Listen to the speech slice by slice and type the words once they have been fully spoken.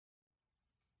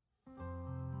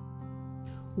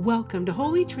Welcome to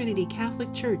Holy Trinity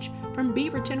Catholic Church from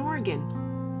Beaverton, Oregon.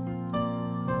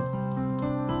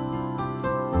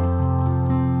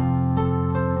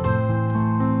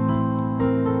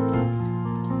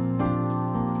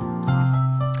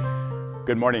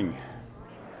 Good morning.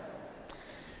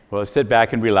 Well, sit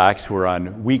back and relax. We're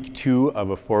on week 2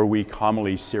 of a 4-week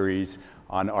homily series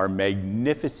on our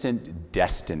magnificent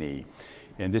destiny.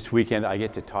 And this weekend I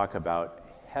get to talk about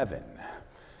heaven.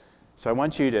 So I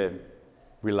want you to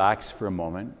relax for a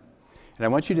moment. And I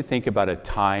want you to think about a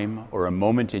time or a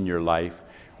moment in your life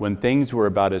when things were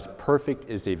about as perfect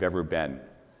as they've ever been.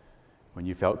 When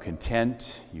you felt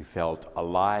content, you felt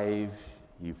alive,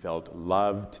 you felt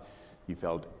loved, you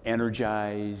felt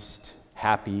energized,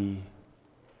 happy.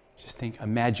 Just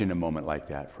imagine a moment like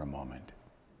that for a moment.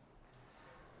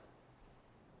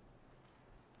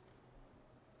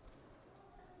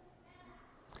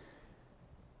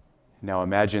 Now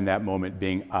imagine that moment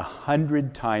being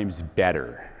 100 times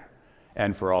better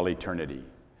and for all eternity.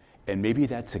 And maybe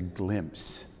that's a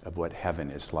glimpse of what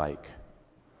heaven is like.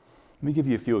 Let me give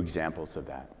you a few examples of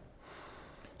that.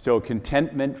 So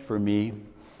contentment for me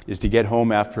is to get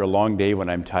home after a long day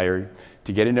when I'm tired,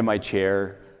 to get into my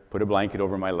chair, put a blanket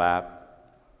over my lap,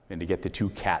 and to get the 2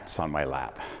 cats on my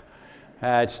lap.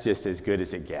 That's just as good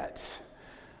as it gets.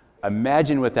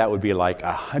 Imagine what that would be like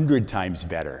 100 times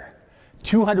better.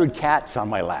 200 cats on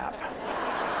my lap.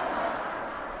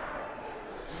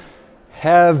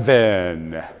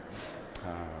 Heaven. A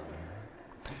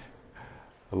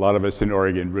lot of us in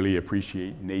Oregon really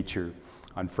appreciate nature.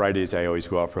 On Fridays, I always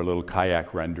go out for a little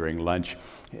kayak run during lunch,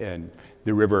 and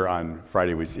the river on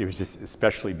Friday was just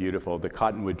especially beautiful. The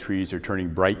cottonwood trees are turning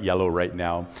bright yellow right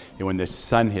now, and when the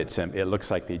sun hits them, it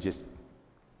looks like they just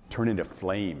turn into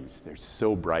flames. They're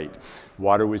so bright.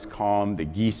 Water was calm, the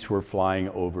geese were flying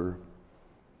over.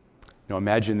 Now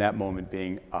imagine that moment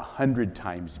being 100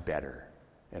 times better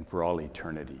and for all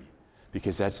eternity,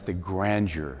 because that's the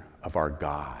grandeur of our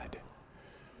God.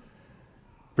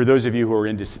 For those of you who are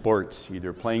into sports,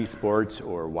 either playing sports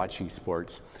or watching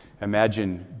sports,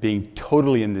 imagine being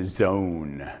totally in the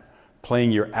zone,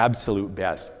 playing your absolute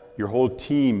best, your whole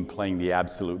team playing the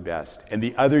absolute best, and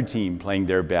the other team playing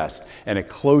their best, and a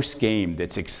close game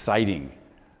that's exciting,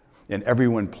 and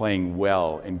everyone playing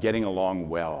well and getting along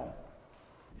well.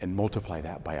 And multiply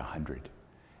that by 100.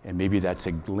 And maybe that's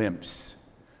a glimpse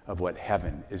of what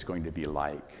heaven is going to be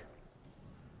like.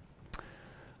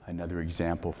 Another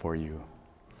example for you.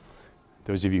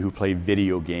 Those of you who play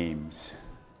video games.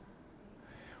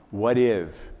 What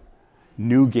if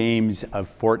new games of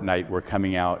Fortnite were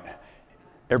coming out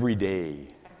every day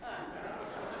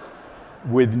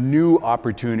with new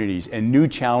opportunities and new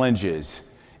challenges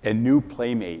and new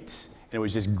playmates, and it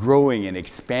was just growing and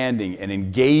expanding and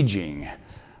engaging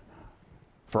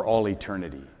for all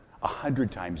eternity, 100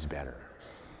 times better.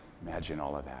 Imagine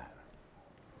all of that.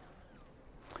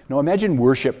 Now imagine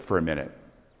worship for a minute.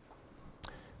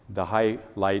 The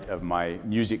highlight of my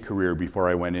music career before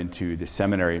I went into the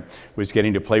seminary was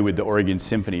getting to play with the Oregon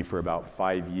Symphony for about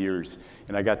 5 years.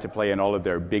 And I got to play in all of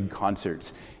their big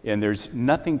concerts. And there's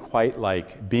nothing quite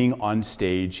like being on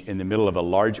stage in the middle of a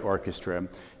large orchestra,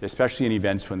 especially in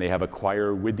events when they have a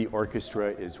choir with the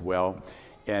orchestra as well.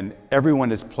 And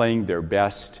everyone is playing their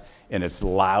best, and it's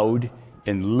loud,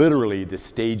 and literally the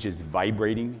stage is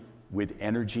vibrating with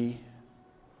energy.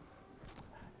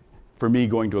 For me,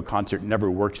 going to a concert never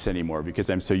works anymore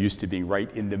because I'm so used to being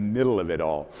right in the middle of it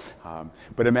all.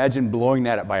 But imagine blowing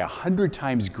that up by 100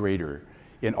 times greater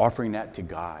and offering that to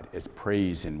God as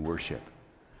praise and worship.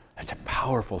 That's a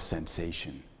powerful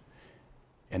sensation.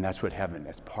 And that's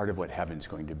part of what heaven's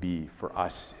going to be for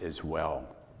us as well.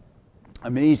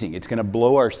 Amazing. It's going to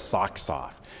blow our socks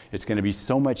off. It's going to be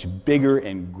so much bigger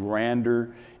and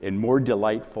grander and more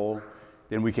delightful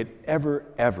than we could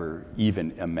ever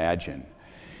even imagine.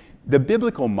 The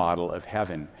biblical model of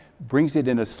heaven brings it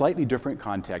in a slightly different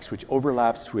context, which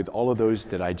overlaps with all of those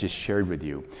that I just shared with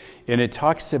you. And it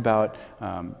talks about,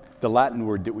 the Latin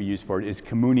word that we use for it is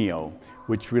communio,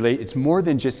 it's more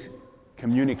than just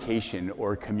communication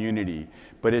or community,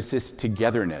 but it's this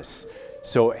togetherness.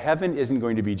 So heaven isn't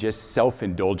going to be just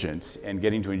self-indulgence and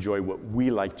getting to enjoy what we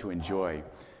like to enjoy,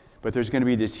 but there's going to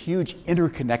be this huge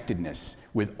interconnectedness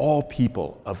with all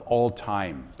people of all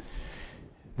time.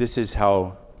 This is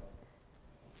how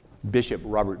Bishop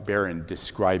Robert Barron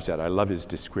describes that. I love his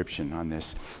description on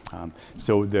this.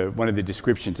 One of the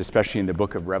descriptions, especially in the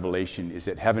book of Revelation, is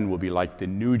that heaven will be like the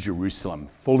New Jerusalem,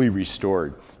 fully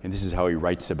restored. And this is how he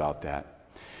writes about that.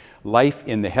 Life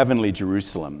in the heavenly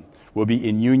Jerusalem will be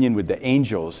in union with the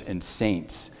angels and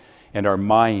saints, and our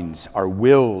minds, our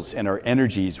wills, and our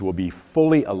energies will be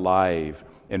fully alive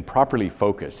and properly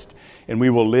focused, and we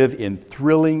will live in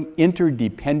thrilling,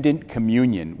 interdependent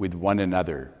communion with one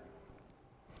another.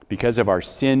 Because of our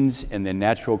sins and the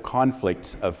natural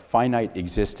conflicts of finite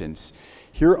existence,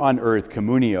 here on earth,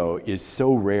 communio is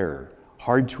so rare,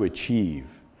 hard to achieve.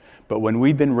 But when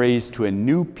we've been raised to a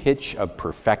new pitch of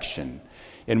perfection,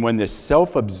 and when the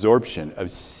self-absorption of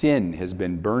sin has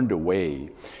been burned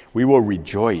away, we will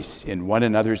rejoice in one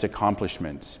another's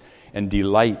accomplishments and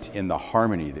delight in the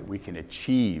harmony that we can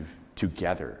achieve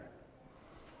together.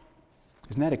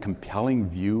 Isn't that a compelling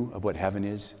view of what heaven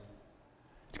is?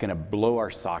 It's going to blow our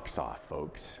socks off,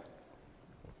 folks.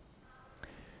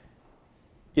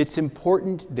 It's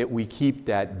important that we keep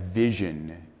that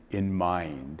vision in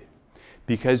mind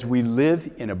because we live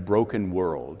in a broken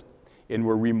world, and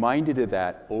we're reminded of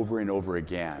that over and over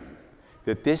again,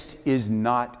 that this is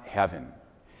not heaven.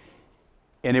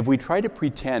 And if we try to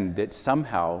pretend that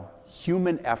somehow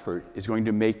human effort is going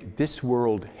to make this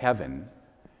world heaven,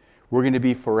 we're going to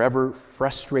be forever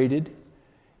frustrated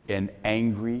and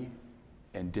angry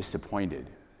and disappointed.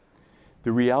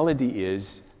 The reality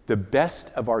is, the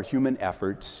best of our human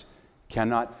efforts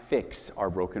cannot fix our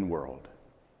broken world.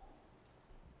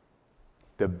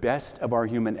 The best of our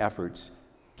human efforts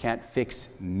can't fix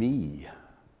me.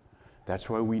 That's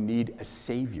why we need a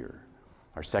Savior.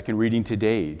 Our second reading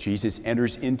today, Jesus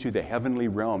enters into the heavenly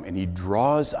realm and he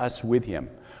draws us with him.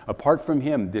 Apart from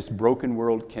him, this broken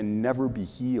world can never be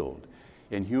healed,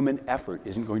 and human effort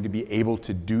isn't going to be able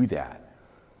to do that.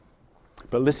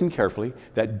 But listen carefully,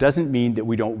 that doesn't mean that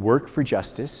we don't work for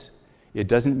justice. It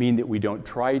doesn't mean that we don't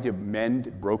try to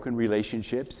mend broken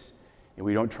relationships, and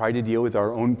we don't try to deal with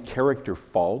our own character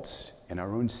faults and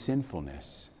our own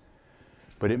sinfulness.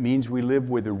 But it means we live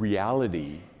with the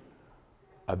reality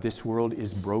of this world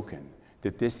is broken,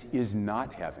 that this is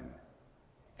not heaven,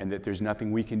 and that there's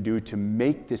nothing we can do to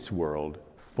make this world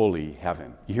fully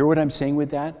heaven. You hear what I'm saying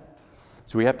with that?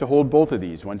 So we have to hold both of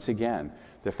these once again.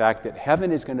 The fact that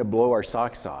heaven is going to blow our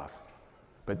socks off,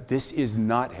 but this is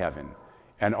not heaven,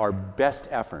 and our best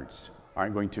efforts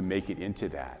aren't going to make it into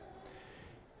that.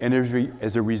 And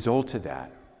as a result of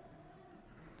that,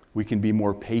 we can be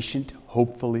more patient,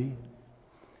 hopefully,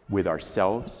 with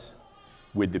ourselves,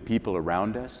 with the people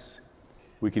around us.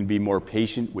 We can be more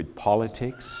patient with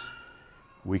politics.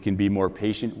 We can be more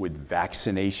patient with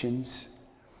vaccinations.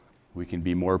 We can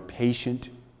be more patient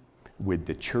with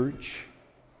the church,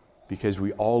 because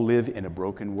we all live in a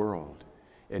broken world,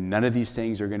 and none of these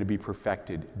things are going to be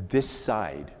perfected this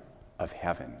side of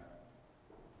heaven.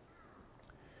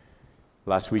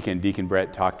 Last weekend, Deacon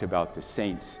Brett talked about the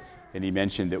saints, and he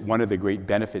mentioned that one of the great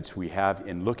benefits we have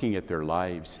in looking at their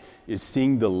lives is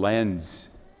seeing the lens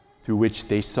through which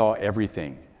they saw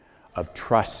everything, of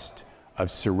trust, of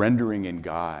surrendering in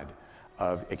God,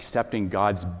 of accepting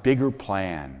God's bigger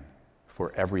plan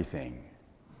for everything.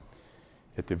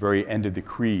 At the very end of the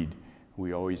creed,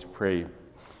 we always pray,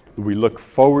 we look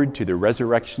forward to the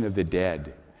resurrection of the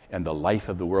dead and the life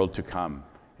of the world to come.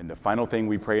 And the final thing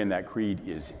we pray in that creed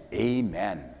is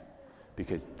Amen,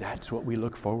 because that's what we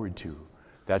look forward to.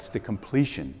 That's the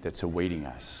completion that's awaiting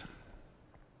us.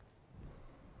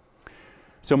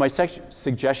 So my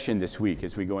suggestion this week,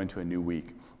 as we go into a new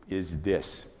week, is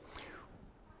this.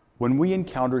 When we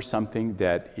encounter something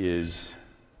that is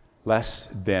less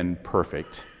than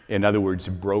perfect, in other words,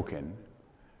 broken,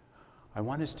 I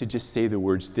want us to just say the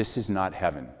words, "This is not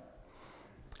heaven."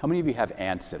 How many of you have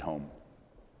ants at home?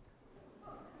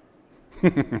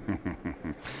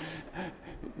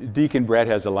 Deacon Brett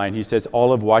has a line. He says,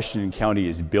 all of Washington County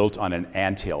is built on an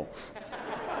anthill.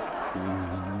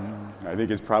 I think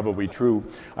it's probably true.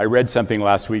 I read something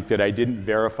last week that I didn't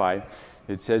verify.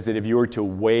 It says that if you were to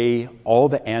weigh all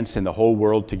the ants in the whole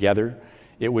world together,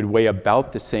 it would weigh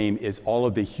about the same as all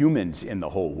of the humans in the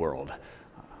whole world.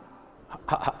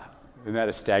 Isn't that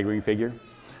a staggering figure?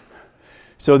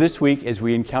 So this week, as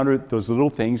we encounter those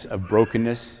little things of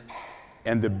brokenness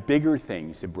and the bigger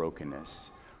things of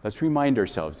brokenness, let's remind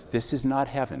ourselves, this is not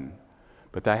heaven,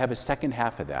 but I have a second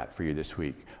half of that for you this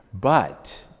week.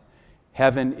 But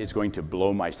heaven is going to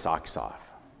blow my socks off.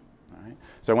 All right?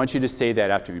 So I want you to say that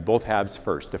after me, both halves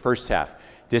first. The first half,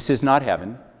 this is not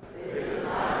heaven,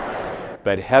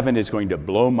 but heaven is going to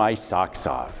blow my socks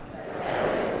off.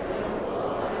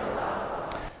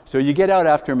 So you get out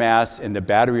after Mass and the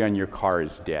battery on your car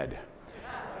is dead.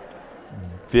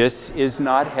 This is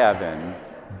not heaven,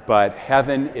 but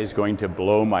heaven is going to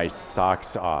blow my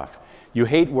socks off. You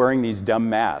hate wearing these dumb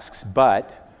masks,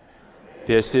 but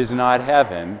this is not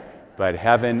heaven, but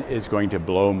heaven is going to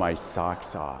blow my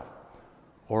socks off.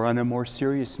 Or on a more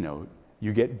serious note,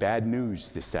 you get bad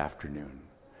news this afternoon,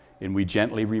 and we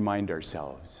gently remind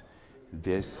ourselves,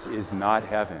 This is not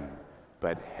heaven,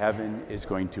 but heaven is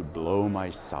going to blow my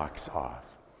socks off.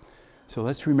 So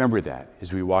let's remember that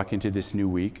as we walk into this new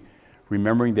week,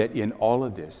 remembering that in all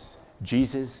of this,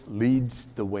 Jesus leads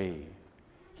the way.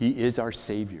 He is our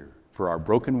Savior for our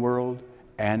broken world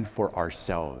and for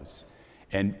ourselves.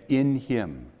 And in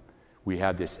Him, we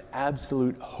have this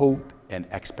absolute hope and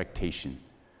expectation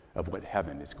of what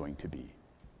heaven is going to be.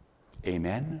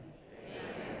 Amen?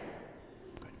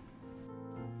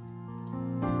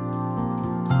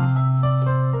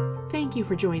 Thank you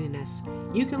for joining us.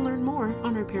 You can learn more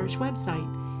on our parish website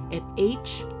at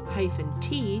h-t.org.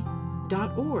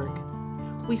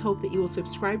 We hope that you will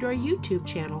subscribe to our YouTube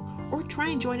channel or try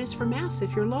and join us for Mass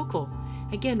if you're local.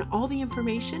 Again, all the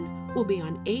information will be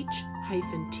on h-t.org.